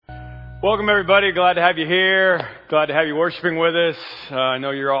Welcome, everybody. Glad to have you here. Glad to have you worshiping with us. I know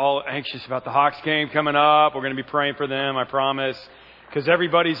you're all anxious about the Hawks game coming up. We're going to be praying for them, I promise, because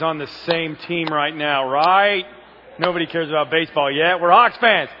everybody's on the same team right now, right? Nobody cares about baseball yet. We're Hawks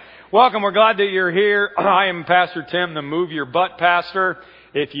fans. Welcome. We're glad that you're here. I am Pastor Tim, the Move Your Butt Pastor.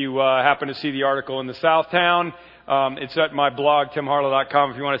 If you happen to see the article in the Southtown, it's at my blog,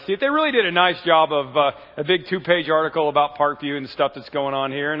 timharlow.com, if you want to see it. They really did a nice job of a big 2-page article about Parkview and stuff that's going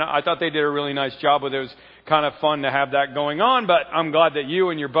on here. And I thought they did a really nice job with it. It was kind of fun to have that going on. But I'm glad that you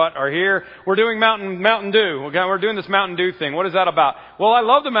and your butt are here. We're doing Mountain Dew. Okay, we're doing this Mountain Dew thing. What is that about? Well, I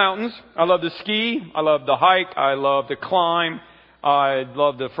love the mountains. I love to ski. I love to hike. I love to climb. I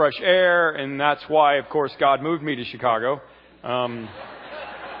love the fresh air. And that's why, of course, God moved me to Chicago.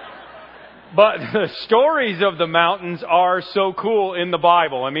 But the stories of the mountains are so cool in the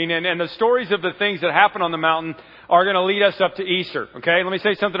Bible. I mean, and the stories of the things that happen on the mountain are going to lead us up to Easter. Okay, let me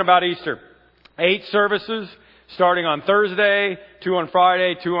say something about Easter. 8 services starting on Thursday, 2 on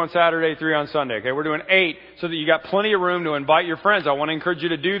Friday, 2 on Saturday, 3 on Sunday. Okay, we're doing 8 so that you got plenty of room to invite your friends. I want to encourage you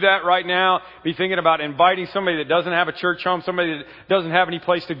to do that right now. Be thinking about inviting somebody that doesn't have a church home, somebody that doesn't have any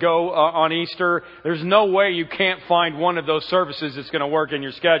place to go on Easter. There's no way you can't find one of those services that's going to work in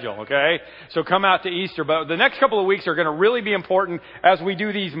your schedule. Okay, so come out to Easter. But the next couple of weeks are going to really be important as we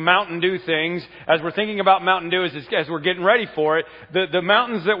do these Mountain Dew things. As we're thinking about Mountain Dew, as we're getting ready for it, the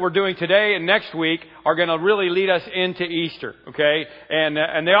mountains that we're doing today and next week are going to really lead us into Easter. Okay.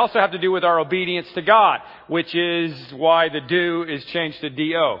 And they also have to do with our obedience to God, which is why the dew is changed to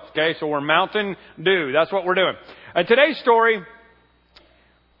D-O. Okay, so we're Mountain Dew. That's what we're doing. And today's story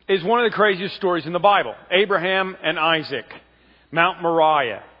is one of the craziest stories in the Bible. Abraham and Isaac, Mount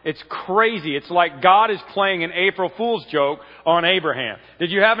Moriah. It's crazy. It's like God is playing an April Fool's joke on Abraham.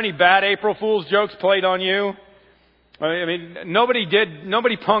 Did you have any bad April Fool's jokes played on you? I mean, nobody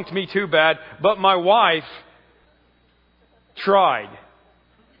punked me too bad, but my wife tried.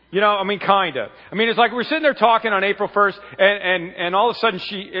 You know, I mean, kind of. I mean, it's like we're sitting there talking on April 1st, and all of a sudden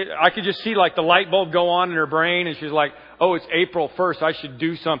I could just see like the light bulb go on in her brain, and she's like, oh, it's April 1st, I should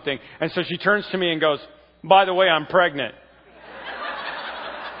do something. And so she turns to me and goes, by the way, I'm pregnant.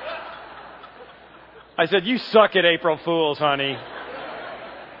 I said, you suck at April Fools, honey.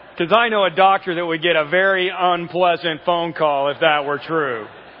 Because I know a doctor that would get a very unpleasant phone call if that were true.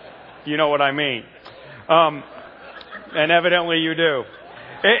 You know what I mean. And evidently you do.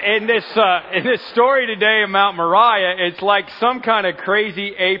 In this story today of Mount Moriah, it's like some kind of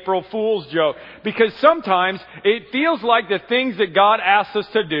crazy April Fool's joke. Because sometimes it feels like the things that God asks us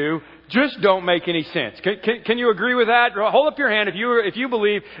to do just don't make any sense. Can you agree with that? Hold up your hand if you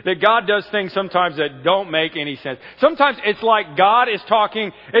believe that God does things sometimes that don't make any sense. Sometimes it's like God is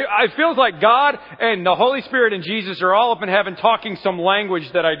talking. It feels like God and the Holy Spirit and Jesus are all up in heaven talking some language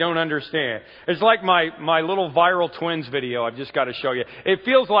that I don't understand. It's like my little viral twins video I've just got to show you. It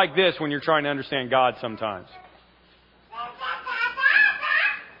feels like this when you're trying to understand God sometimes.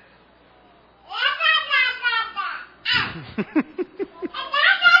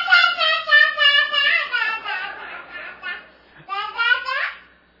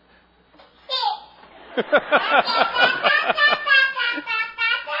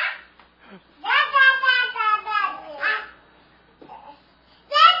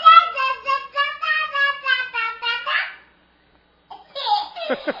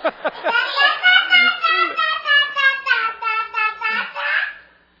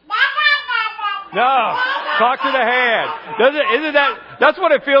 No, talk to the hand. Isn't that's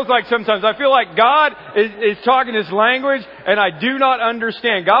what it feels like sometimes. I feel like God is talking this language and I do not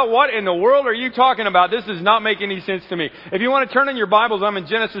understand. God, what in the world are you talking about? This does not make any sense to me. If you want to turn in your Bibles, I'm in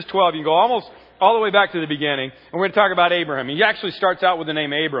Genesis 12. You can go almost all the way back to the beginning. And we're going to talk about Abraham. He actually starts out with the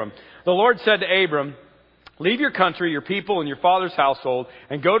name Abram. The Lord said to Abram, leave your country, your people, and your father's household,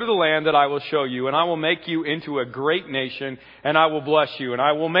 and go to the land that I will show you. And I will make you into a great nation, and I will bless you. And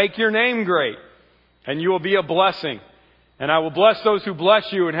I will make your name great, and you will be a blessing. And I will bless those who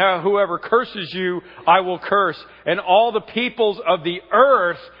bless you, and whoever curses you, I will curse. And all the peoples of the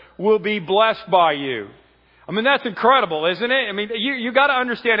earth will be blessed by you. I mean, that's incredible, isn't it? I mean, you got to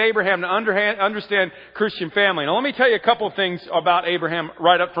understand Abraham to understand Christian family. Now, let me tell you a couple of things about Abraham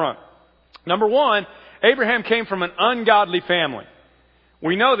right up front. Number one, Abraham came from an ungodly family.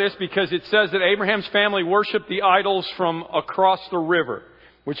 We know this because it says that Abraham's family worshipped the idols from across the river,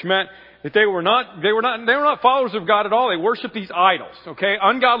 which meant that they were not followers of God at all. They worshipped these idols. Okay,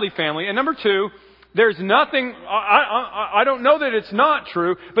 ungodly family. And number two, there's nothing. I don't know that it's not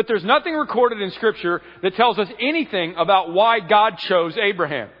true, but there's nothing recorded in Scripture that tells us anything about why God chose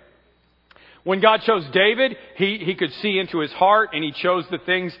Abraham. When God chose David, he could see into his heart, and he chose the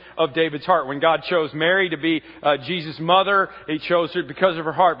things of David's heart. When God chose Mary to be Jesus' mother, he chose her because of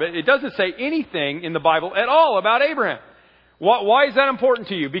her heart. But it doesn't say anything in the Bible at all about Abraham. Why is that important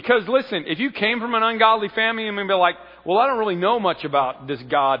to you? Because listen, if you came from an ungodly family and be like, well, I don't really know much about this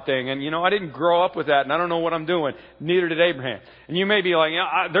God thing, and I didn't grow up with that, and I don't know what I'm doing. Neither did Abraham. And you may be like,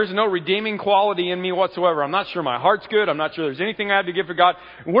 there's no redeeming quality in me whatsoever. I'm not sure my heart's good. I'm not sure there's anything I have to give to God.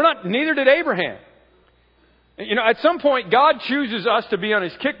 Neither did Abraham. At some point, God chooses us to be on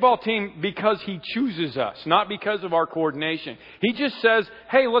His kickball team because He chooses us, not because of our coordination. He just says,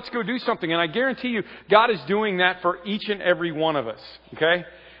 hey, let's go do something. And I guarantee you, God is doing that for each and every one of us. Okay?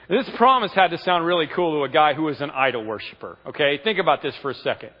 This promise had to sound really cool to a guy who was an idol worshiper. Okay? Think about this for a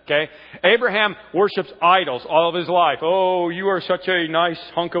second. Okay? Abraham worships idols all of his life. Oh, you are such a nice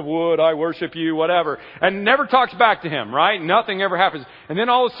hunk of wood. I worship you, whatever. And never talks back to him, right? Nothing ever happens. And then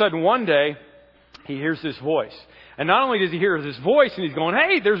all of a sudden, one day, he hears this voice. And not only does he hear this voice and he's going,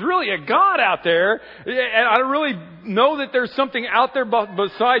 hey, there's really a God out there. And I really know that there's something out there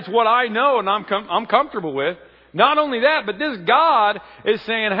besides what I know and I'm comfortable with. Not only that, but this God is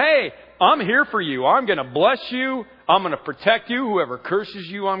saying, hey, I'm here for you. I'm going to bless you. I'm going to protect you. Whoever curses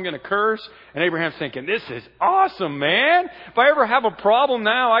you, I'm going to curse. And Abraham's thinking, this is awesome, man. If I ever have a problem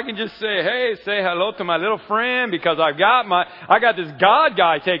now, I can just say hello to my little friend because I got this God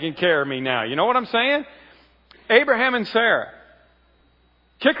guy taking care of me now. You know what I'm saying? Abraham and Sarah.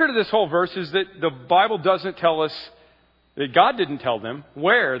 Kicker to this whole verse is that the Bible doesn't tell us, that God didn't tell them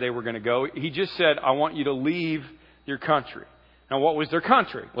where they were going to go. He just said, I want you to leave your country. Now, what was their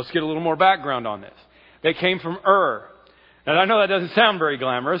country? Let's get a little more background on this. They came from Ur. And I know that doesn't sound very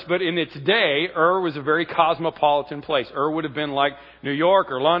glamorous, but in its day, Ur was a very cosmopolitan place. Ur would have been like New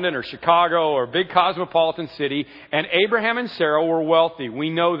York or London or Chicago or a big cosmopolitan city. And Abraham and Sarah were wealthy. We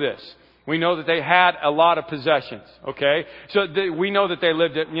know this. We know that they had a lot of possessions. Okay? So we know that they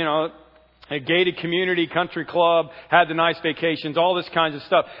lived at, a gated community, country club, had the nice vacations, all this kinds of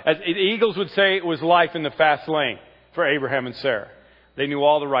stuff. As the Eagles would say, it was life in the fast lane for Abraham and Sarah. They knew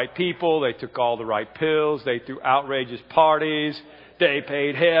all the right people. They took all the right pills. They threw outrageous parties. They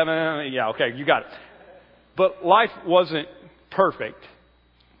paid heaven. Yeah, okay, you got it. But life wasn't perfect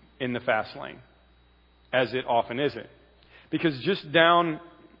in the fast lane, as it often isn't. Because just down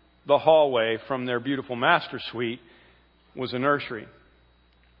the hallway from their beautiful master suite was a nursery.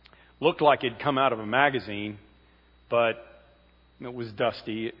 Looked like it'd come out of a magazine, but it was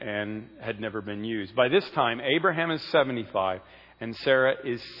dusty and had never been used. By this time, Abraham is 75 and Sarah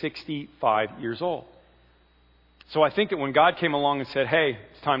is 65 years old. So I think that when God came along and said, hey,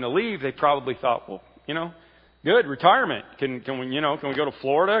 it's time to leave, they probably thought, well, good, retirement. Can we go to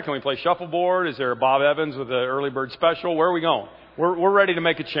Florida? Can we play shuffleboard? Is there a Bob Evans with an early bird special? Where are we going? We're ready to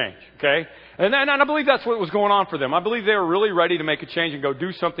make a change, okay? And I believe that's what was going on for them. I believe they were really ready to make a change and go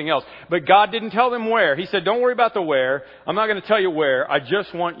do something else. But God didn't tell them where. He said, don't worry about the where. I'm not going to tell you where. I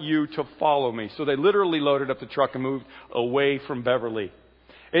just want you to follow me. So they literally loaded up the truck and moved away from Beverly.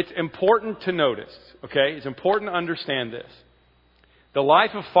 It's important to notice, okay? It's important to understand this. The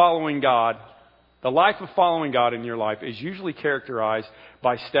life of following God in your life is usually characterized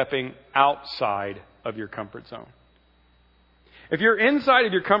by stepping outside of your comfort zone. If you're inside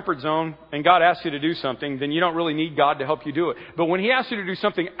of your comfort zone and God asks you to do something, then you don't really need God to help you do it. But when He asks you to do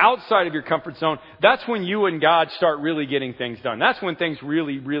something outside of your comfort zone, that's when you and God start really getting things done. That's when things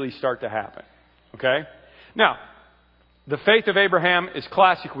really, really start to happen. Okay? Now, the faith of Abraham is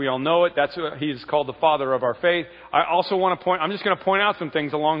classic. We all know it. He is called the father of our faith. I also want to I'm just going to point out some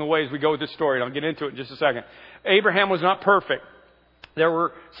things along the way as we go with this story. And I'll get into it in just a second. Abraham was not perfect. There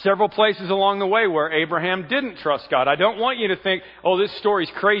were several places along the way where Abraham didn't trust God. I don't want you to think, oh, this story's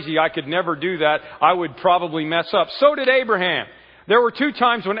crazy. I could never do that. I would probably mess up. So did Abraham. There were 2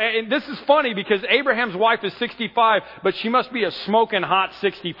 times when, and this is funny because Abraham's wife is 65, but she must be a smoking hot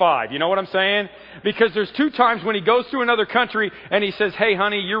 65. You know what I'm saying? Because there's 2 times when he goes to another country and he says, hey,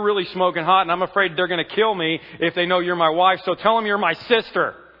 honey, you're really smoking hot and I'm afraid they're going to kill me if they know you're my wife. So tell them you're my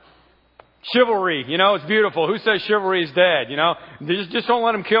sister. Chivalry, it's beautiful. Who says chivalry is dead? Just don't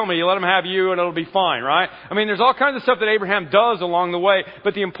let them kill me. You let them have you and it'll be fine, right? I mean, there's all kinds of stuff that Abraham does along the way.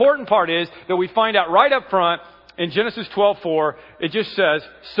 But the important part is that we find out right up front in Genesis 12:4, it just says,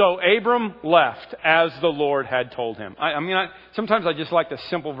 so Abram left as the Lord had told him. Sometimes I just like the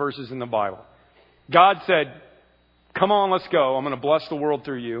simple verses in the Bible. God said, come on, let's go. I'm going to bless the world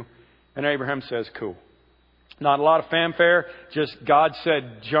through you. And Abraham says, cool. Not a lot of fanfare. Just God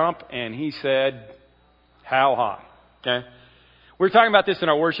said jump and he said how high. Okay. We were talking about this in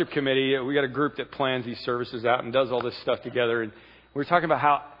our worship committee. We got a group that plans these services out and does all this stuff together. And we were talking about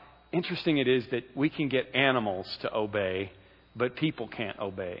how interesting it is that we can get animals to obey, but people can't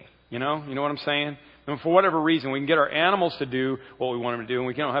obey. You know what I'm saying? And for whatever reason, we can get our animals to do what we want them to do, and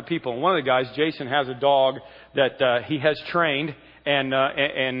we can't have people. And one of the guys, Jason, has a dog that he has trained, and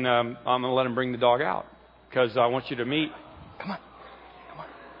I'm going to let him bring the dog out because I want you to meet. Come on.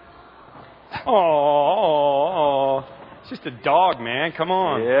 Oh, it's just a dog, man. Come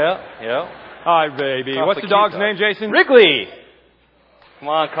on. Yeah. Hi, baby. What's the dog's name, Jason? Wrigley. Come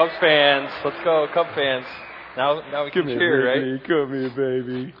on, Cubs fans. Let's go, Cubs fans. Now we can cheer, right? Come here,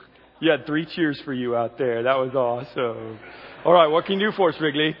 baby. You had 3 cheers for you out there. That was awesome. All right, what can you do for us,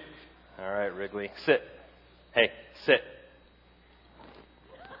 Wrigley? All right, Wrigley. Sit. Hey, sit.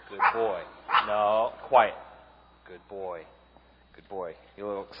 Good boy. No, quiet. Good boy. You're a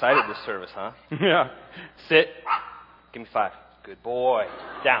little excited this service, huh? Yeah. Sit. Give me 5. Good boy.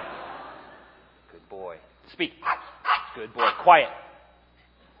 Down. Good boy. Speak. Good boy. Quiet.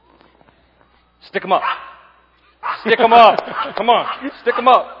 Stick 'em up. Come on. Stick 'em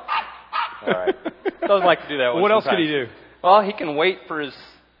up. All right. Doesn't like to do that one. What else sometimes. could he do? Well, he can wait for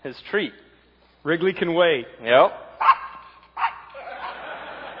his treat. Wrigley can wait. Yep.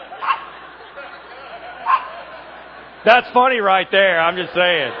 That's funny right there. I'm just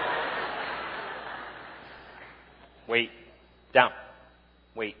saying. Wait. Down.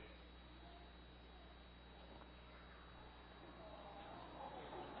 Wait.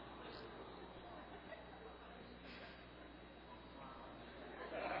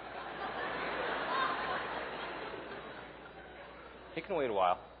 He can wait a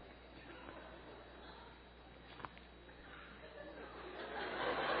while.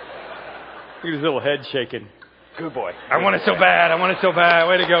 Look at his little head shaking. Good boy. I want it so bad.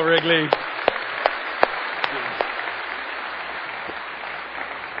 Way to go, Wrigley.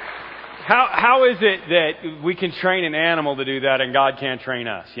 How is it that we can train an animal to do that and God can't train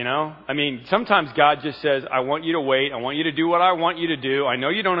us, you know? I mean, sometimes God just says, I want you to wait. I want you to do what I want you to do. I know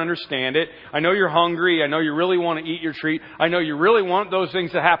you don't understand it. I know you're hungry. I know you really want to eat your treat. I know you really want those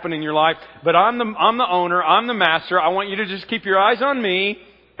things to happen in your life. But I'm the owner. I'm the master. I want you to just keep your eyes on me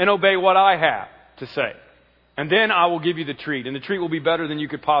and obey what I have to say. And then I will give you the treat. And the treat will be better than you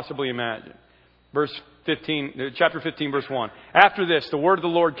could possibly imagine. Chapter 15, verse 1. After this, the word of the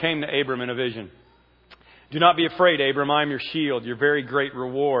Lord came to Abram in a vision. Do not be afraid, Abram. I am your shield, your very great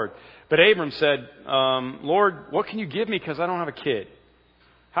reward. But Abram said, Lord, what can you give me because I don't have a kid?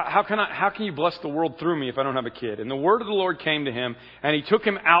 How can you bless the world through me if I don't have a kid? And the word of the Lord came to him, and he took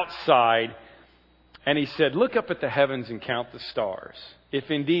him outside, and he said, look up at the heavens and count the stars, if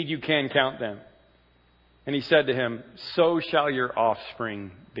indeed you can count them. And he said to him, so shall your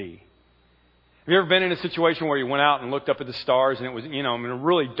offspring be. Have you ever been in a situation where you went out and looked up at the stars and it was, in a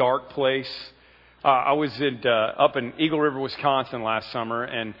really dark place? I was up in Eagle River, Wisconsin last summer,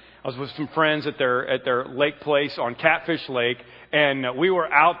 and I was with some friends at their lake place on Catfish Lake, and we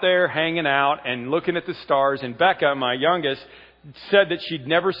were out there hanging out and looking at the stars, and Becca, my youngest, said that she'd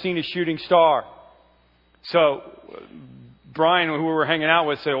never seen a shooting star. So Brian, who we were hanging out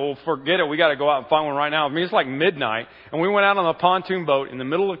with, said, well, forget it. We got to go out and find one right now. I mean, it's like midnight. And we went out on a pontoon boat in the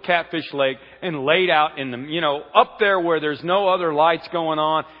middle of Catfish Lake and laid out in the, up there where there's no other lights going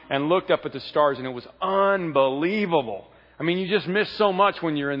on and looked up at the stars. And it was unbelievable. I mean, you just miss so much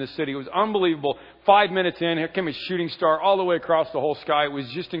when you're in the city. It was unbelievable. 5 minutes in, here came a shooting star all the way across the whole sky. It was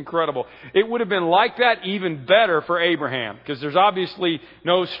just incredible. It would have been like that, even better for Abraham, because there's obviously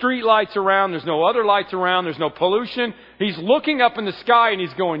no street lights around. There's no other lights around. There's no pollution. He's looking up in the sky and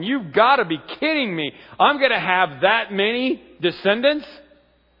he's going, you've got to be kidding me. I'm going to have that many descendants?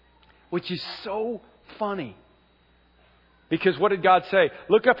 Which is so funny. Because what did God say?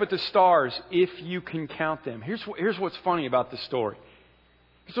 Look up at the stars if you can count them. Here's what's funny about this story.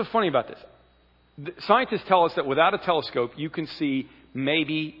 Here's what's funny about this. Scientists tell us that without a telescope, you can see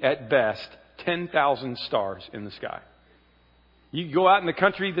maybe at best 10,000 stars in the sky. You go out in the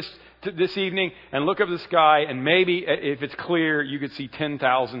country this evening and look up at the sky, and maybe if it's clear, you could see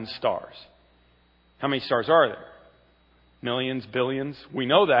 10,000 stars. How many stars are there? Millions, billions. We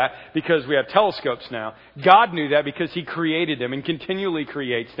know that because we have telescopes now. God knew that because He created them and continually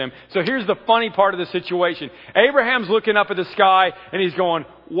creates them. So here's the funny part of the situation. Abraham's looking up at the sky and he's going,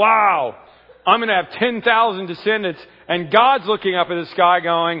 wow, I'm going to have 10,000 descendants. And God's looking up at the sky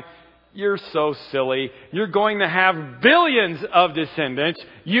going, you're so silly. You're going to have billions of descendants.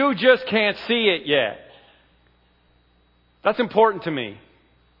 You just can't see it yet. That's important to me.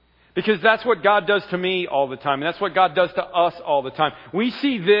 Because that's what God does to me all the time. And that's what God does to us all the time. We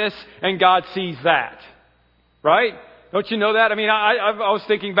see this and God sees that. Right? Don't you know that? I mean, I was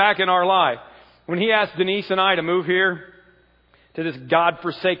thinking back in our life. When He asked Denise and I to move here, to this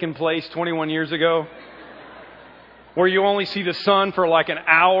God-forsaken place 21 years ago, where you only see the sun for like an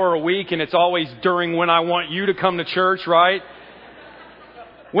hour a week, and it's always during when I want you to come to church, right?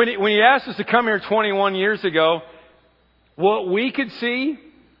 When he asked us to come here 21 years ago, what we could see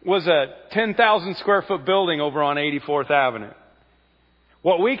was a 10,000 square foot building over on 84th Avenue.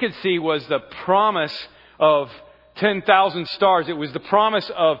 What we could see was the promise of 10,000 stars. It was the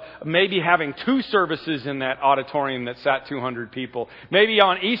promise of maybe having 2 services in that auditorium that sat 200 people. Maybe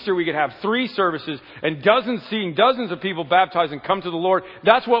on Easter we could have 3 services and seeing dozens of people baptized and come to the Lord.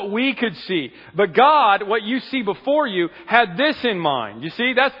 That's what we could see. But God, what you see before you, had this in mind. You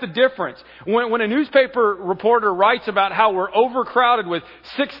see, that's the difference. When a newspaper reporter writes about how we're overcrowded with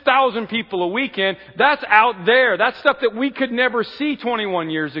 6,000 people a weekend, that's out there. That's stuff that we could never see 21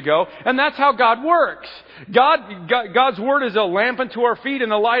 years ago. And that's how God works. God's Word is a lamp unto our feet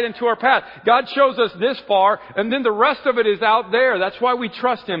and a light unto our path. God shows us this far, and then the rest of it is out there. That's why we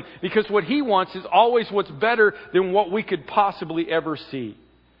trust Him, because what He wants is always what's better than what we could possibly ever see.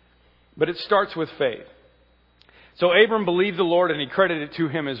 But it starts with faith. So Abram believed the Lord, and He credited it to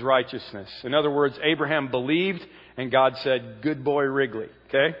him as righteousness. In other words, Abraham believed, and God said, "Good boy, Wrigley."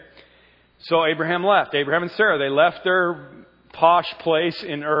 Okay? So Abraham left. Abraham and Sarah, they left their posh place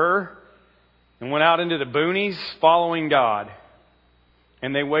in Ur and went out into the boonies following God.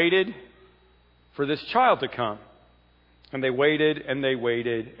 And they waited for this child to come. And they waited and they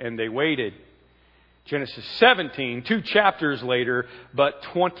waited and they waited. Genesis 17, 2 chapters later, but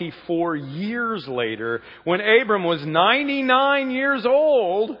 24 years later, when Abram was 99 years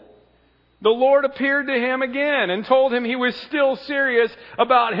old, the Lord appeared to him again and told him He was still serious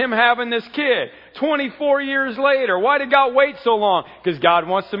about him having this kid. 24 years later. Why did God wait so long? Because God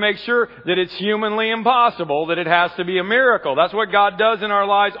wants to make sure that it's humanly impossible, that it has to be a miracle. That's what God does in our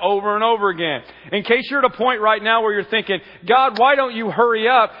lives over and over again. In case you're at a point right now where you're thinking, God, why don't you hurry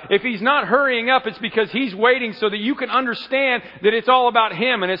up? If He's not hurrying up, it's because He's waiting so that you can understand that it's all about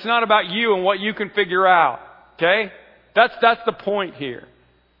Him and it's not about you and what you can figure out. Okay? That's the point here.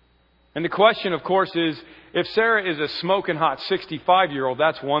 And the question, of course, is, if Sarah is a smoking hot 65-year-old,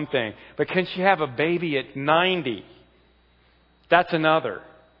 that's one thing. But can she have a baby at 90? That's another.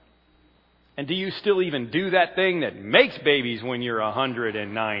 And do you still even do that thing that makes babies when you're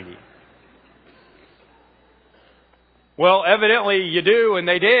 190? Well, evidently you do, and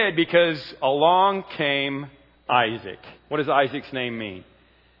they did, because along came Isaac. What does Isaac's name mean?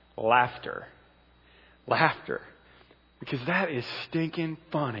 Laughter. Laughter. Because that is stinking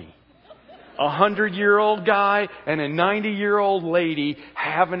funny. A 100-year-old guy and a 90-year-old lady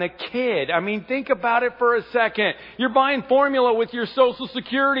having a kid. I mean, think about it for a second. You're buying formula with your Social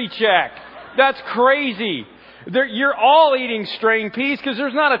Security check. That's crazy. You're all eating strained peas because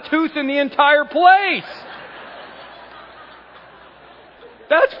there's not a tooth in the entire place.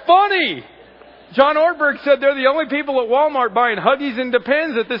 That's funny. John Ortberg said they're the only people at Walmart buying Huggies and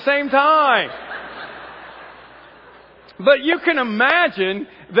Depends at the same time. But you can imagine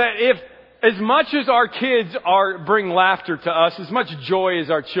that if as much as our kids bring laughter to us, as much joy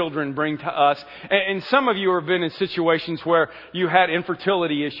as our children bring to us, and some of you have been in situations where you had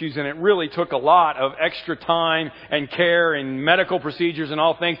infertility issues and it really took a lot of extra time and care and medical procedures and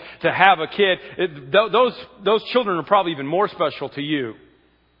all things to have a kid, those children are probably even more special to you.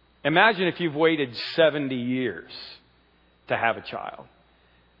 Imagine if you've waited 70 years to have a child.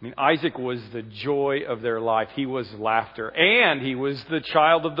 I mean, Isaac was the joy of their life. He was laughter. And he was the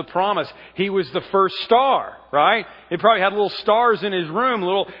child of the promise. He was the first star, right? He probably had little stars in his room,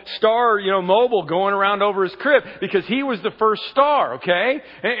 little star, mobile going around over his crib, because he was the first star, okay?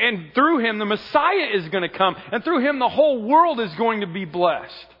 And through him, the Messiah is going to come. And through him, the whole world is going to be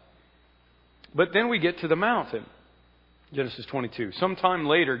blessed. But then we get to the mountain. Genesis 22. Sometime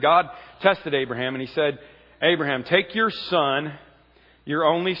later, God tested Abraham and He said, Abraham, take your son, your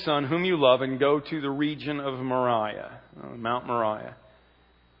only son, whom you love, and go to the region of Moriah, Mount Moriah,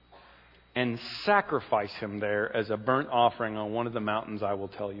 and sacrifice him there as a burnt offering on one of the mountains I will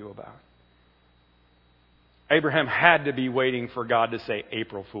tell you about. Abraham had to be waiting for God to say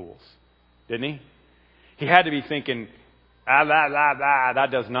April Fools, didn't he? He had to be thinking, that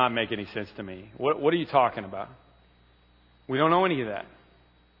does not make any sense to me. What are you talking about? We don't know any of that.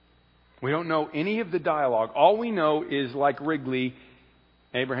 We don't know any of the dialogue. All we know is, like Wrigley,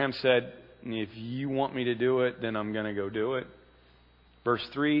 Abraham said, if you want me to do it, then I'm going to go do it. Verse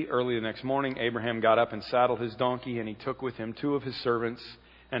 3, early the next morning, Abraham got up and saddled his donkey, and he took with him 2 of his servants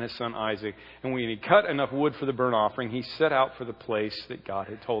and his son Isaac. And when he cut enough wood for the burnt offering, he set out for the place that God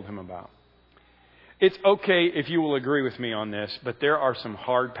had told him about. It's okay if you will agree with me on this, but there are some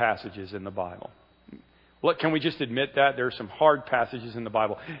hard passages in the Bible. Look, can we just admit that? There are some hard passages in the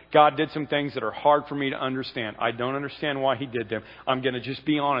Bible. God did some things that are hard for me to understand. I don't understand why He did them. I'm going to just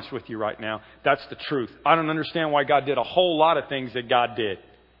be honest with you right now. That's the truth. I don't understand why God did a whole lot of things that God did.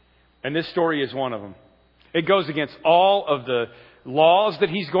 And this story is one of them. It goes against all of the laws that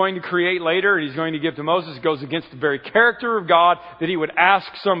He's going to create later and He's going to give to Moses. It goes against the very character of God that He would ask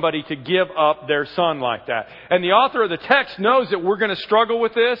somebody to give up their son like that. And the author of the text knows that we're going to struggle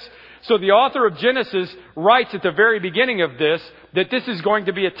with this. So the author of Genesis writes at the very beginning of this that this is going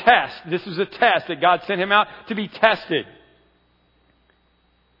to be a test. This is a test that God sent him out to be tested.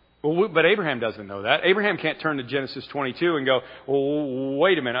 Well, but Abraham doesn't know that. Abraham can't turn to Genesis 22 and go, well,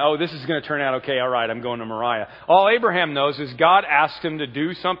 wait a minute. Oh, this is going to turn out okay. All right, I'm going to Moriah. All Abraham knows is God asked him to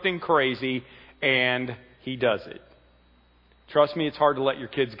do something crazy, and he does it. Trust me, it's hard to let your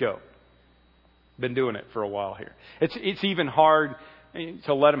kids go. Been doing it for a while here. It's even hard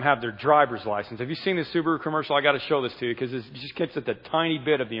to let them have their driver's license. Have you seen the Subaru commercial? I got to show this to you because it just gets at the tiny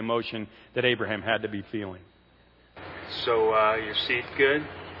bit of the emotion that Abraham had to be feeling. So your seat good?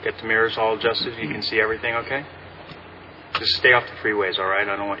 Get the mirrors all adjusted? You can see everything okay? Just stay off the freeways, all right?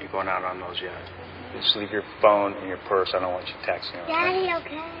 I don't want you going out on those yet. Just leave your phone in your purse. I don't want you texting. Daddy, right?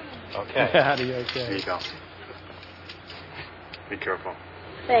 okay? Okay. Daddy, okay. There you go. Be careful.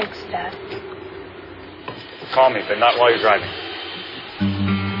 Thanks, Dad. Call me, but not while you're driving.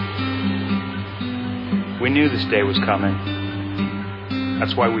 We knew this day was coming.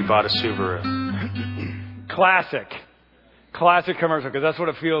 That's why we bought a Subaru. Classic commercial, because that's what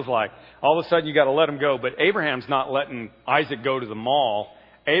it feels like. All of a sudden you got to let him go. But Abraham's not letting Isaac go to the mall.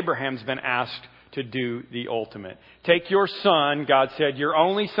 Abraham's been asked to do the ultimate. Take your son, God said, your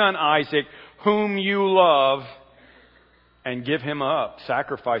only son Isaac, whom you love, and give him up.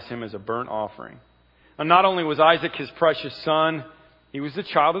 Sacrifice him as a burnt offering. And not only was Isaac his precious son, he was the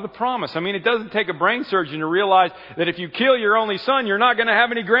child of the promise. I mean, it doesn't take a brain surgeon to realize that if you kill your only son, you're not going to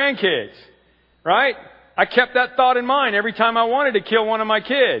have any grandkids. Right? I kept that thought in mind every time I wanted to kill one of my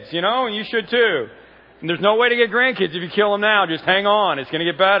kids, you know, and you should too. And there's no way to get grandkids if you kill them now. Just hang on. It's going to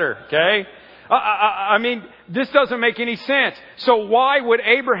get better. Okay? I mean, this doesn't make any sense. So why would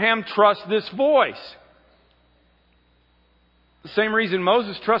Abraham trust this voice? The same reason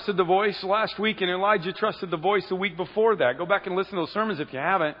Moses trusted the voice last week and Elijah trusted the voice the week before that. Go back and listen to those sermons if you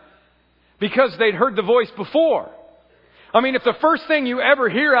haven't. Because they'd heard the voice before. I mean, if the first thing you ever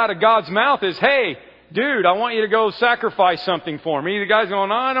hear out of God's mouth is, hey, dude, I want you to go sacrifice something for me. The guy's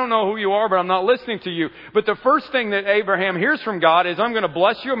going, I don't know who you are, but I'm not listening to you. But the first thing that Abraham hears from God is, I'm going to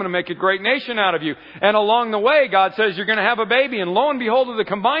bless you. I'm going to make a great nation out of you. And along the way, God says, you're going to have a baby. And lo and behold, at the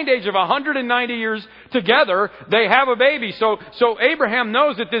combined age of 190 years together, they have a baby. So Abraham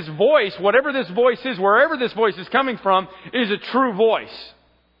knows that this voice, whatever this voice is, wherever this voice is coming from, is a true voice.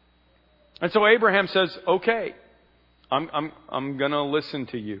 And so Abraham says, okay, I'm going to listen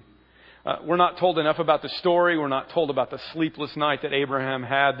to you. We're not told enough about the story. We're not told about the sleepless night that Abraham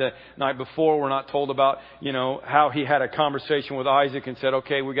had the night before. We're not told about, how he had a conversation with Isaac and said,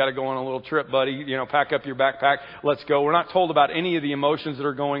 okay, we got to go on a little trip, buddy. Pack up your backpack. Let's go. We're not told about any of the emotions that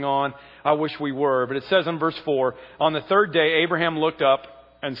are going on. I wish we were. But it says in verse 4, on the third day, Abraham looked up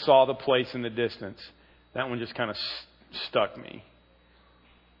and saw the place in the distance. That one just kind of stuck me.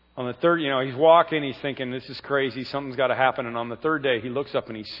 On the third, he's walking. He's thinking, this is crazy. Something's got to happen. And on the third day, he looks up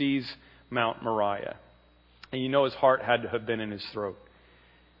and he sees Mount Moriah. And his heart had to have been in his throat.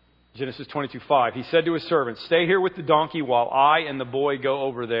 Genesis 22:5. He said to his servant, stay here with the donkey while I and the boy go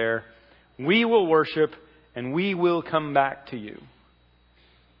over there. We will worship and we will come back to you.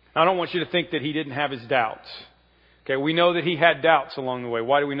 I don't want you to think that he didn't have his doubts. Okay, we know that he had doubts along the way.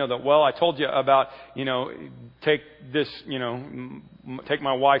 Why do we know that? Well, I told you about, take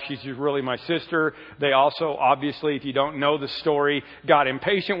my wife. She's really my sister. They also, obviously, if you don't know the story, got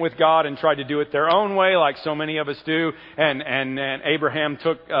impatient with God and tried to do it their own way, like so many of us do. And Abraham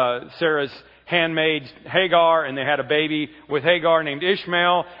took Sarah's handmaid Hagar, and they had a baby with Hagar named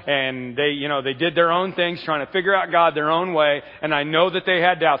Ishmael, and they did their own things, trying to figure out God their own way. And I know that they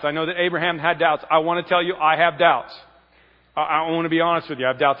had doubts. I know that Abraham had doubts. I want to tell you, I have doubts. I want to be honest with you. I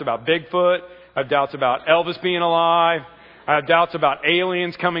have doubts about Bigfoot. I have doubts about Elvis being alive. I have doubts about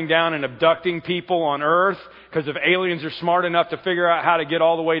aliens coming down and abducting people on Earth. Because if aliens are smart enough to figure out how to get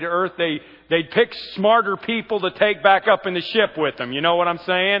all the way to Earth, they'd pick smarter people to take back up in the ship with them. You know what I'm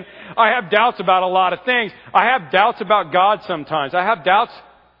saying? I have doubts about a lot of things. I have doubts about God sometimes. I have doubts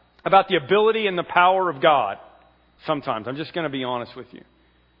about the ability and the power of God sometimes. I'm just going to be honest with you.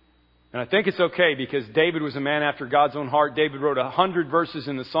 And I think it's okay because David was a man after God's own heart. David wrote 100 verses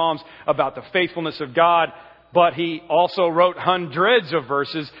in the Psalms about the faithfulness of God. But he also wrote hundreds of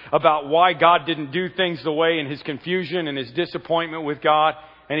verses about why God didn't do things the way, in his confusion and his disappointment with God.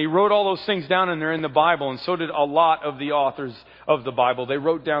 And he wrote all those things down, and they're in the Bible. And so did a lot of the authors of the Bible. They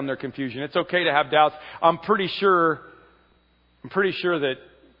wrote down their confusion. It's okay to have doubts. I'm pretty sure that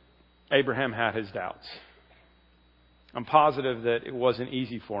Abraham had his doubts. I'm positive that it wasn't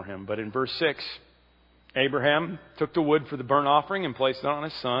easy for him. But in verse 6, Abraham took the wood for the burnt offering and placed it on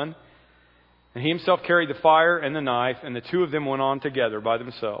his son. And he himself carried the fire and the knife, and the two of them went on together by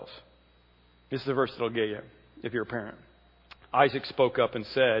themselves. This is the verse that'll get you, if you're a parent. Isaac spoke up and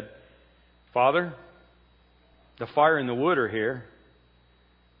said, Father, the fire and the wood are here.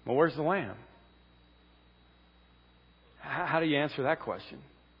 Well, where's the lamb? How do you answer that question?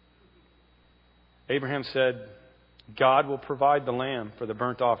 Abraham said, God will provide the lamb for the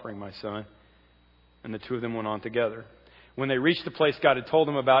burnt offering, my son. And the two of them went on together. When they reached the place God had told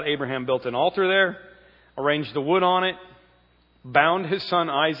them about, Abraham built an altar there, arranged the wood on it, bound his son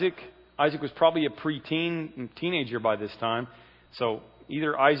Isaac. Isaac was probably a teenager by this time. So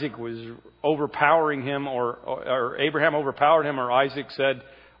either Isaac was overpowering him or Abraham overpowered him, or Isaac said,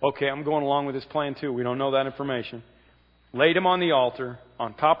 okay, I'm going along with this plan too. We don't know that information. Laid him on the altar,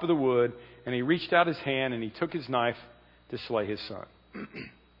 on top of the wood, and he reached out his hand and he took his knife to slay his son.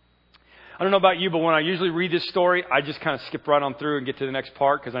 I don't know about you, but when I usually read this story, I just kind of skip right on through and get to the next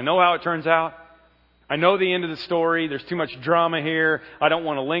part because I know how it turns out. I know the end of the story. There's too much drama here. I don't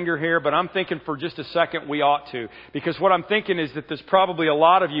want to linger here, but I'm thinking for just a second we ought to. Because what I'm thinking is that there's probably a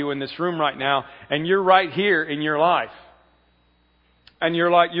lot of you in this room right now, and you're right here in your life. And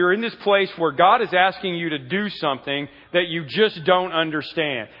you're in this place where God is asking you to do something that you just don't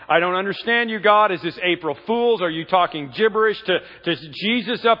understand. I don't understand you, God. Is this April Fool's? Are you talking gibberish to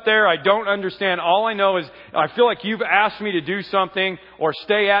Jesus up there? I don't understand. All I know is I feel like you've asked me to do something or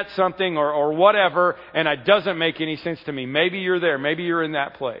stay at something or whatever, and it doesn't make any sense to me. Maybe you're there. Maybe you're in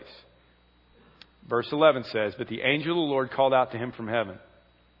that place. Verse 11 says, But the angel of the Lord called out to him from heaven,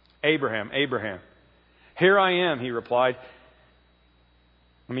 Abraham, Abraham. Here I am, he replied.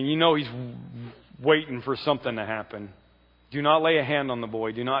 I mean, you know he's waiting for something to happen. Do not lay a hand on the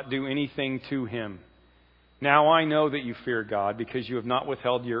boy. Do not do anything to him. Now I know that you fear God because you have not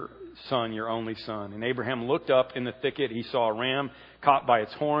withheld your son, your only son. And Abraham looked up in the thicket. He saw a ram caught by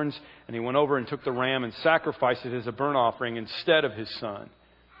its horns. And he went over and took the ram and sacrificed it as a burnt offering instead of his son.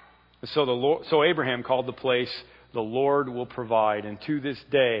 And so Abraham called the place, The Lord Will Provide. And to this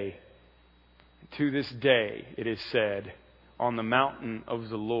day, it is said, on the mountain of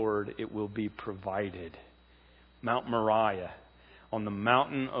the Lord it will be provided. Mount Moriah. On the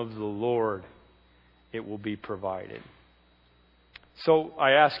mountain of the Lord it will be provided. So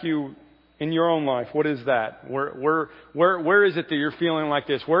I ask you, in your own life, what is that? Where is it that you're feeling like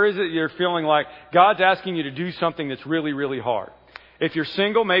this? Where is it you're feeling like God's asking you to do something that's really, really hard? If you're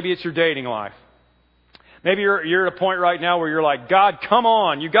single, maybe it's your dating life. Maybe you're at a point right now where you're like, God, come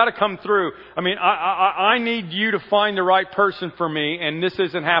on. You got to come through. I mean, I need you to find the right person for me, and this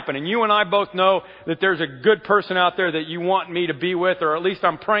isn't happening. You and I both know that there's a good person out there that you want me to be with, or at least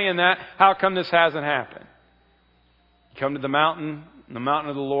I'm praying that. How come this hasn't happened? You come to the mountain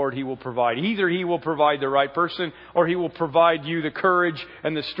of the Lord, He will provide. Either He will provide the right person, or He will provide you the courage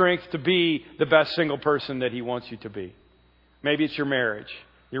and the strength to be the best single person that He wants you to be. Maybe it's your marriage.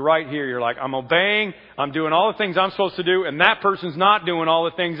 You're right here. You're like, I'm obeying. I'm doing all the things I'm supposed to do. And that person's not doing all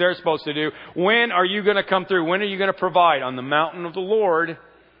the things they're supposed to do. When are you going to come through? When are you going to provide? On the mountain of the Lord,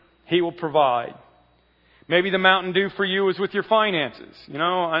 He will provide. Maybe the Mountain Dew for you is with your finances. You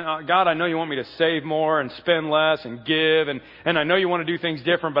know, God, I know you want me to save more and spend less and give. And I know you want to do things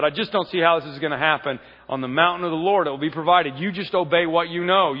different, but I just don't see how this is going to happen. On the mountain of the Lord, it will be provided. You just obey what you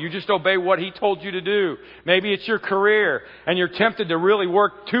know. You just obey what He told you to do. Maybe it's your career and you're tempted to really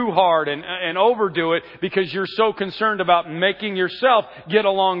work too hard and overdo it because you're so concerned about making yourself get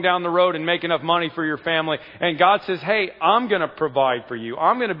along down the road and make enough money for your family. And God says, hey, I'm going to provide for you.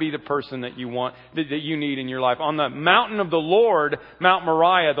 I'm going to be the person that you want, that you need in your life. On the mountain of the Lord, Mount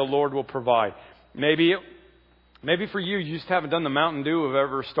Moriah, the Lord will provide. Maybe for you, you just haven't done the Mountain Dew of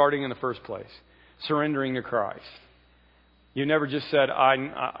ever starting in the first place. Surrendering to Christ. You never just said,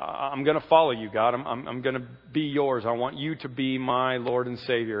 I'm going to follow you, God. I'm going to be yours. I want you to be my Lord and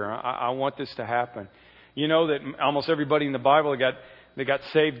Savior. I want this to happen. You know that almost everybody in the Bible that got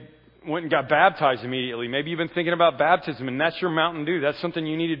saved went and got baptized immediately. Maybe you've been thinking about baptism, and that's your Mountain Dew. That's something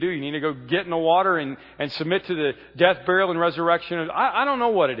you need to do. You need to go get in the water and submit to the death, burial, and resurrection. I don't know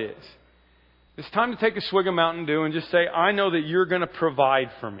what it is. It's time to take a swig of Mountain Dew and just say, I know that you're going to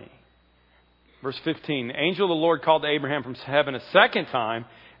provide for me. Verse 15, the angel of the Lord called to Abraham from heaven a second time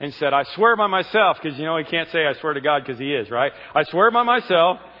and said, I swear by myself, because he can't say I swear to God because he is, right? I swear by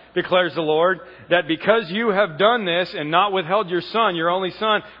myself, declares the Lord, that because you have done this and not withheld your son, your only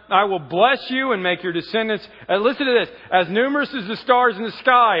son, I will bless you and make your descendants, and listen to this, as numerous as the stars in the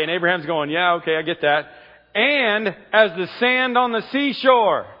sky. And Abraham's going, yeah, okay, I get that. And as the sand on the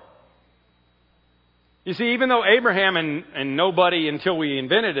seashore. You see, even though Abraham and nobody until we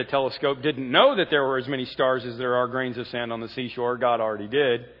invented a telescope didn't know that there were as many stars as there are grains of sand on the seashore, God already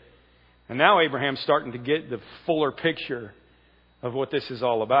did. And now Abraham's starting to get the fuller picture of what this is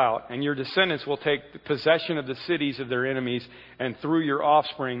all about. And your descendants will take possession of the cities of their enemies, and through your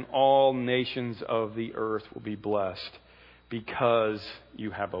offspring all nations of the earth will be blessed because you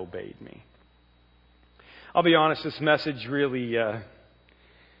have obeyed me. I'll be honest, this message really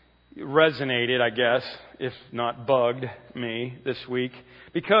resonated, I guess, if not bugged me this week,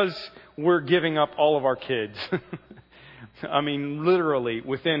 because we're giving up all of our kids. I mean, literally,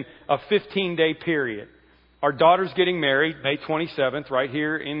 within a 15-day period. Our daughter's getting married May 27th, right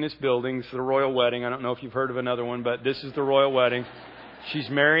here in this building. It's the royal wedding. I don't know if you've heard of another one, but this is the royal wedding. She's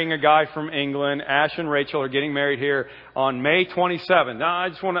marrying a guy from England. Ash and Rachel are getting married here on May 27th. Now,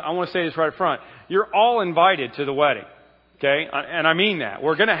 I want to say this right up front. You're all invited to the wedding. Okay? And I mean that.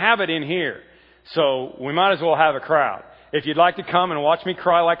 We're going to have it in here. So we might as well have a crowd. If you'd like to come and watch me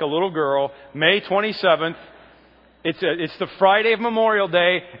cry like a little girl, May 27th, it's the Friday of Memorial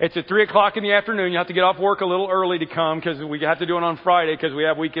Day. It's at 3 o'clock in the afternoon. You have to get off work a little early to come because we have to do it on Friday because we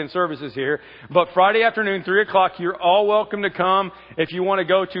have weekend services here. But Friday afternoon, 3 o'clock, you're all welcome to come. If you want to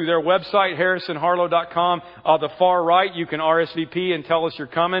go to their website, harrisonharlow.com, the far right, you can RSVP and tell us you're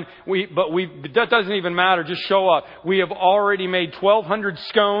coming. That doesn't even matter. Just show up. We have already made 1,200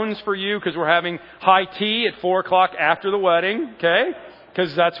 scones for you because we're having high tea at 4 o'clock after the wedding. Okay?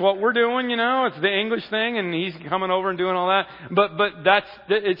 Because that's what we're doing, It's the English thing, and he's coming over and doing all that. But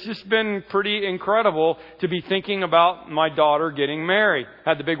it's just been pretty incredible to be thinking about my daughter getting married.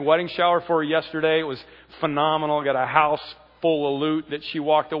 Had the big wedding shower for her yesterday. It was phenomenal. Got a house full of loot that she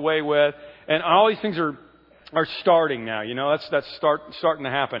walked away with. And all these things are starting now, That's starting to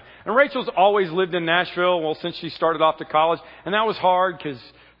happen. And Rachel's always lived in Nashville, well, since she started off to college. And that was hard because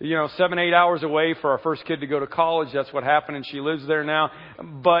 7-8 hours away for our first kid to go to college. That's what happened, and she lives there now.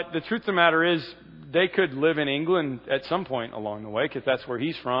 But the truth of the matter is, they could live in England at some point along the way, because that's where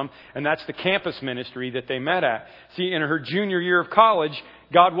he's from, and that's the campus ministry that they met at. See, in her junior year of college,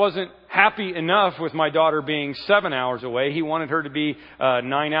 God wasn't happy enough with my daughter being 7 hours away. He wanted her to be a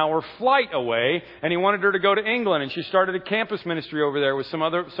 9-hour flight away, and he wanted her to go to England. And she started a campus ministry over there with some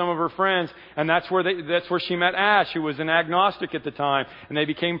of her friends, and that's where she met Ash, who was an agnostic at the time. And they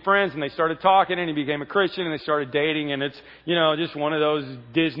became friends, and they started talking, and he became a Christian, and they started dating. And it's just one of those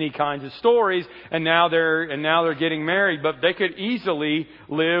Disney kinds of stories. And now they're getting married, but they could easily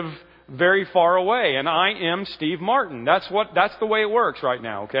live very far away. And I am Steve Martin. That's the way it works right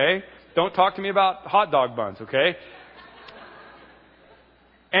now, okay? Don't talk to me about hot dog buns, okay?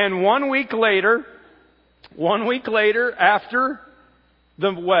 And 1 week later, after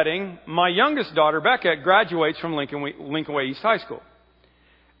the wedding, my youngest daughter, Becca, graduates from Lincoln Way East High School.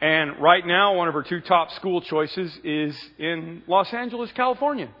 And right now, one of her 2 top school choices is in Los Angeles,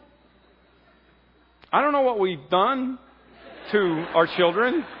 California. I don't know what we've done to our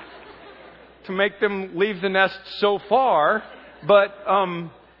children to make them leave the nest so far, but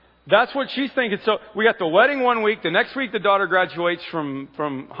that's what she's thinking. So we got the wedding 1 week. The next week, the daughter graduates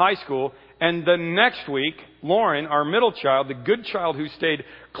from high school. And the next week, Lauren, our middle child, the good child who stayed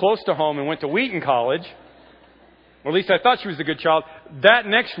close to home and went to Wheaton College, or at least I thought she was the good child, that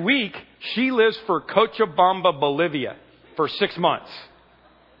next week, she lives for Cochabamba, Bolivia for 6 months.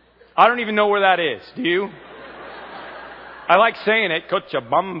 I don't even know where that is. Do you? I like saying it,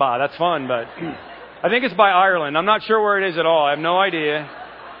 Cochabamba. That's fun, but I think it's by Ireland. I'm not sure where it is at all. I have no idea.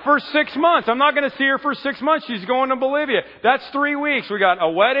 For 6 months. I'm not going to see her for 6 months. She's going to Bolivia. That's 3 weeks. We got a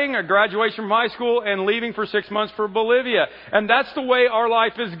wedding, a graduation from high school, and leaving for 6 months for Bolivia. And that's the way our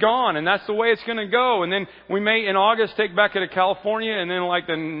life is gone. And that's the way it's going to go. And then we may, in August, take Becca to California. And then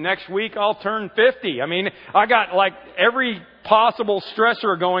the next week, I'll turn 50. I mean, I got every possible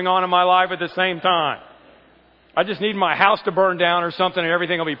stressor going on in my life at the same time. I just need my house to burn down or something and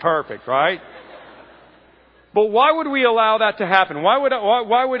everything will be perfect, right? But why would we allow that to happen? Why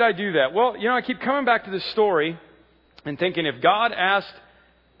would I do that? Well, I keep coming back to this story and thinking if God asked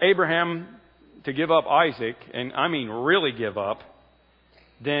Abraham to give up Isaac, and I mean really give up,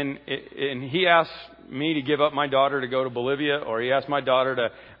 and he asked me to give up my daughter to go to Bolivia, or he asked my daughter to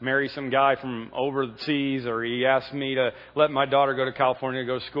marry some guy from overseas, or he asked me to let my daughter go to California to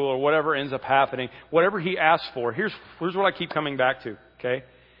go to school, or whatever ends up happening, whatever he asks for, here's what I keep coming back to, okay?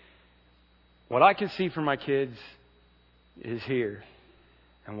 What I can see for my kids is here,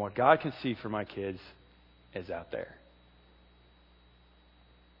 and what God can see for my kids is out there.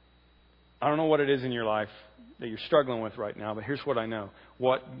 I don't know what it is in your life that you're struggling with right now, but here's what I know.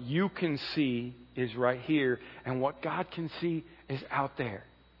 What you can see is right here, and what God can see is out there.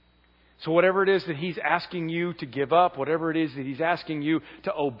 So whatever it is that He's asking you to give up, whatever it is that He's asking you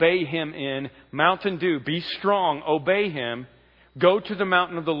to obey Him in, Mountain Dew, be strong, obey Him. Go to the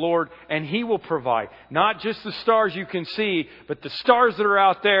mountain of the Lord, and He will provide. Not just the stars you can see, but the stars that are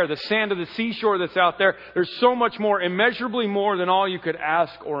out there, the sand of the seashore that's out there. There's so much more, immeasurably more than all you could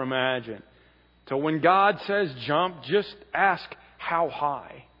ask or imagine. So when God says jump, just ask how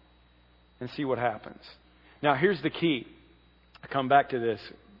high and see what happens. Now here's the key. I come back to this,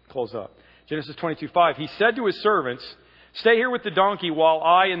 close up. Genesis 22:5. He said to his servants, stay here with the donkey while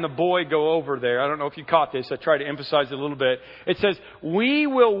I and the boy go over there. I don't know if you caught this. I tried to emphasize it a little bit. It says, we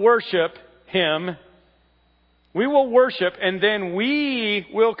will worship Him. We will worship, and then we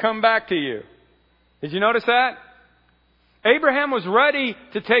will come back to you. Did you notice that? Abraham was ready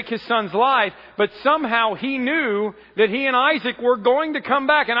to take his son's life, but somehow he knew that he and Isaac were going to come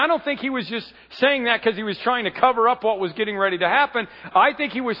back. And I don't think he was just saying that because he was trying to cover up what was getting ready to happen. I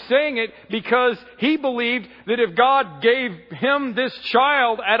think he was saying it because he believed that if God gave him this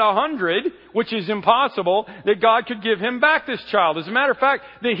child at 100, which is impossible, that God could give him back this child. As a matter of fact,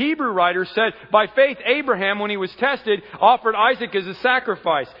 the Hebrew writer said, by faith Abraham, when he was tested, offered Isaac as a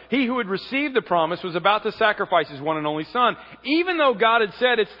sacrifice. He who had received the promise was about to sacrifice his one and only son, even though God had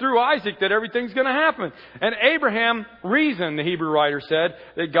said it's through Isaac that everything's going to happen. And Abraham reasoned, the Hebrew writer said,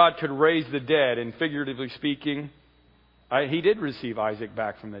 that God could raise the dead. And figuratively speaking, he did receive Isaac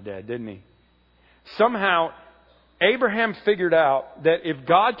back from the dead, didn't he? Somehow, Abraham figured out that if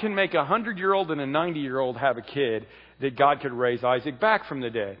God can make a 100-year-old and a 90-year-old have a kid, that God could raise Isaac back from the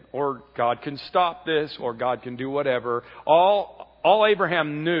dead. Or God can stop this, or God can do whatever. All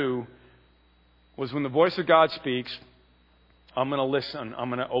Abraham knew was when the voice of God speaks, I'm going to listen. I'm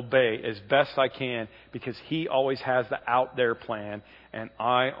going to obey as best I can, because He always has the out there plan, and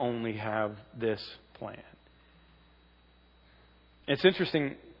I only have this plan. It's an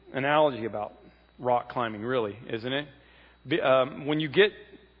interesting analogy about rock climbing, really, isn't it? When you get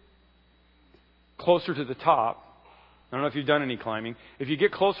closer to the top, I don't know if you've done any climbing. If you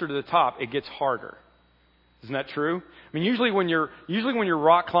get closer to the top, it gets harder. Isn't that true? I mean, usually when you're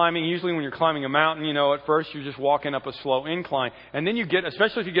rock climbing, usually when you're climbing a mountain, at first you're just walking up a slow incline. And then you get,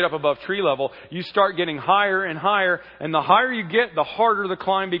 especially if you get up above tree level, you start getting higher and higher. And the higher you get, the harder the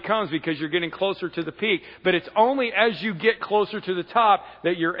climb becomes, because you're getting closer to the peak. But it's only as you get closer to the top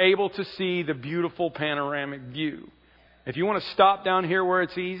that you're able to see the beautiful panoramic view. If you want to stop down here where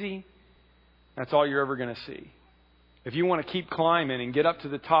it's easy, that's all you're ever going to see. If you want to keep climbing and get up to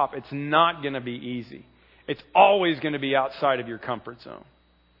the top, it's not going to be easy. It's always going to be outside of your comfort zone.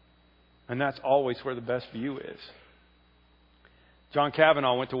 And that's always where the best view is. John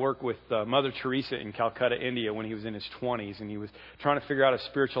Kavanaugh went to work with Mother Teresa in Calcutta, India when he was in his 20s. And he was trying to figure out his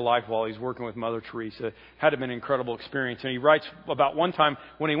spiritual life while he was working with Mother Teresa. It had to be an incredible experience. And he writes about one time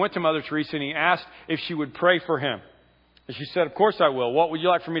when he went to Mother Teresa and he asked if she would pray for him. And she said, of course I will. What would you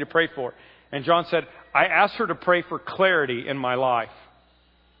like for me to pray for? And John said, I asked her to pray for clarity in my life.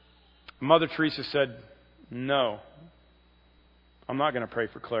 Mother Teresa said, no, I'm not going to pray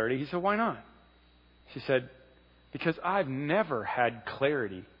for clarity. He said, why not? She said, because I've never had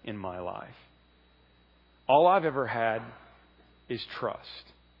clarity in my life. All I've ever had is trust.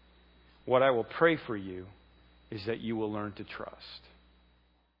 What I will pray for you is that you will learn to trust.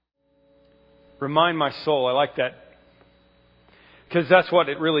 Remind my soul. I like that. Because that's what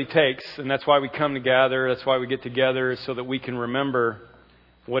it really takes. And that's why we come together. That's why we get together, so that we can remember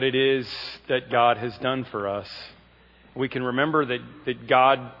what it is that God has done for us. We can remember that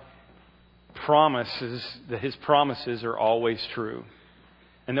God promises, that His promises are always true.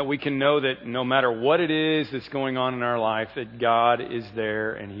 And that we can know that no matter what it is that's going on in our life, that God is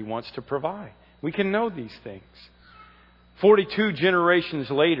there and He wants to provide. We can know these things. 42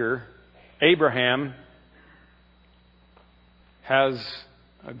 generations later, Abraham has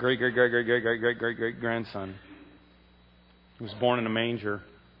a great-great-great-great-great-great-great-great-grandson who was born in a manger,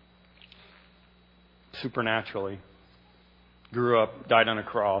 supernaturally, grew up, died on a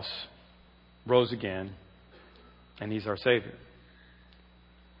cross, rose again, and He's our Savior.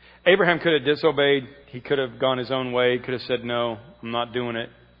 Abraham could have disobeyed. He could have gone his own way. He could have said, no, I'm not doing it.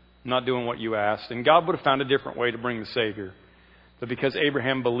 I'm not doing what you asked. And God would have found a different way to bring the Savior. But because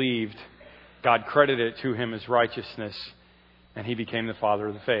Abraham believed, God credited it to him as righteousness, and he became the father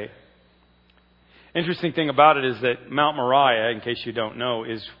of the faith. Interesting thing about it is that Mount Moriah, in case you don't know,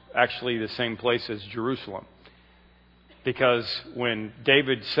 is actually the same place as Jerusalem. Because when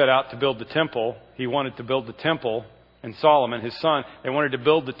David set out to build the temple, he wanted to build the temple, and Solomon, his son, they wanted to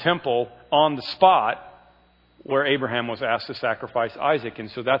build the temple on the spot where Abraham was asked to sacrifice Isaac.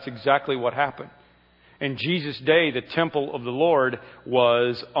 And so that's exactly what happened. In Jesus' day, the temple of the Lord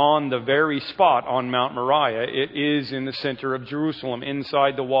was on the very spot on Mount Moriah. It is in the center of Jerusalem,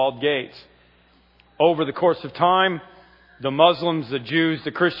 inside the walled gates. Over the course of time, the Muslims, the Jews,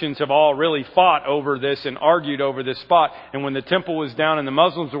 the Christians have all really fought over this and argued over this spot. And when the temple was down and the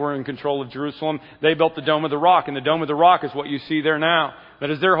Muslims were in control of Jerusalem, they built the Dome of the Rock. And the Dome of the Rock is what you see there now. That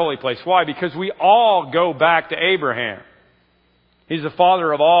is their holy place. Why? Because we all go back to Abraham. He's the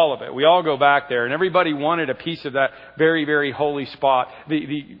father of all of it. We all go back there. And everybody wanted a piece of that very, very holy spot.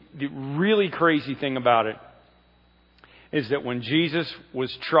 The really crazy thing about it is that when Jesus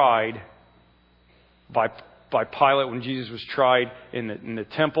was tried by Pilate, when Jesus was tried in the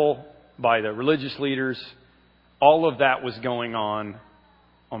temple by the religious leaders, all of that was going on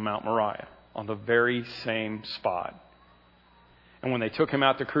Mount Moriah, on the very same spot. And when they took him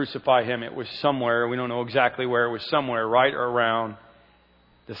out to crucify him, it was somewhere, we don't know exactly where, it was somewhere right around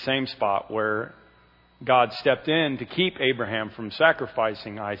the same spot where God stepped in to keep Abraham from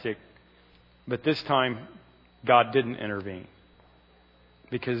sacrificing Isaac. But this time, God didn't intervene.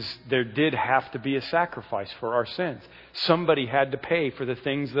 Because there did have to be a sacrifice for our sins. Somebody had to pay for the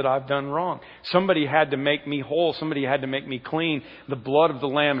things that I've done wrong. Somebody had to make me whole. Somebody had to make me clean. The blood of the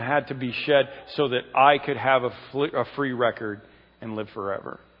Lamb had to be shed so that I could have a free record and live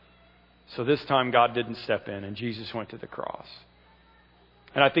forever. So this time God didn't step in and Jesus went to the cross.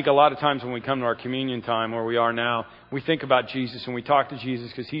 And I think a lot of times when we come to our communion time where we are now, we think about Jesus and we talk to Jesus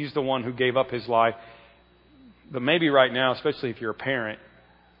because He's the one who gave up His life. But maybe right now, especially if you're a parent,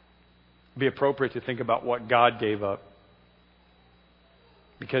 it'd be appropriate to think about what God gave up.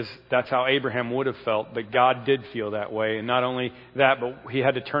 Because that's how Abraham would have felt, but God did feel that way. And not only that, but he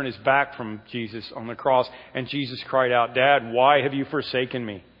had to turn his back from Jesus on the cross. And Jesus cried out, "Dad, why have you forsaken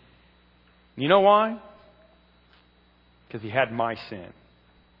me?" You know why? Because he had my sin.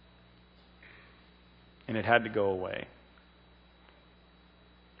 And it had to go away.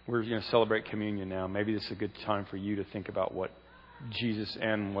 We're going to celebrate communion now. Maybe this is a good time for you to think about what Jesus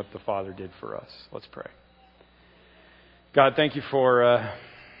and what the Father did for us. Let's pray. God, thank you for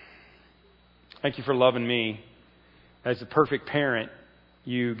loving me. As a perfect parent,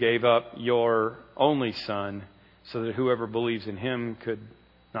 you gave up your only Son so that whoever believes in Him could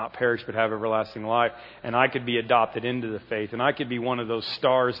not perish but have everlasting life. And I could be adopted into the faith. And I could be one of those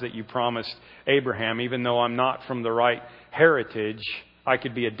stars that you promised Abraham, even though I'm not from the right heritage. I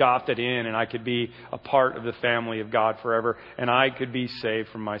could be adopted in and I could be a part of the family of God forever. And I could be saved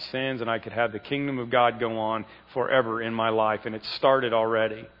from my sins and I could have the kingdom of God go on forever in my life. And it started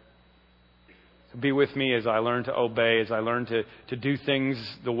already. So be with me as I learn to obey, as I learn to do things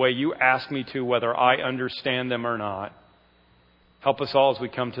the way you ask me to, whether I understand them or not. Help us all as we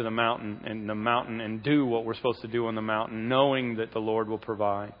come to the mountain and do what we're supposed to do on the mountain, knowing that the Lord will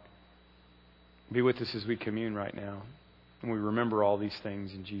provide. Be with us as we commune right now. And we remember all these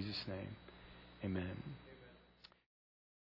things in Jesus' name. Amen.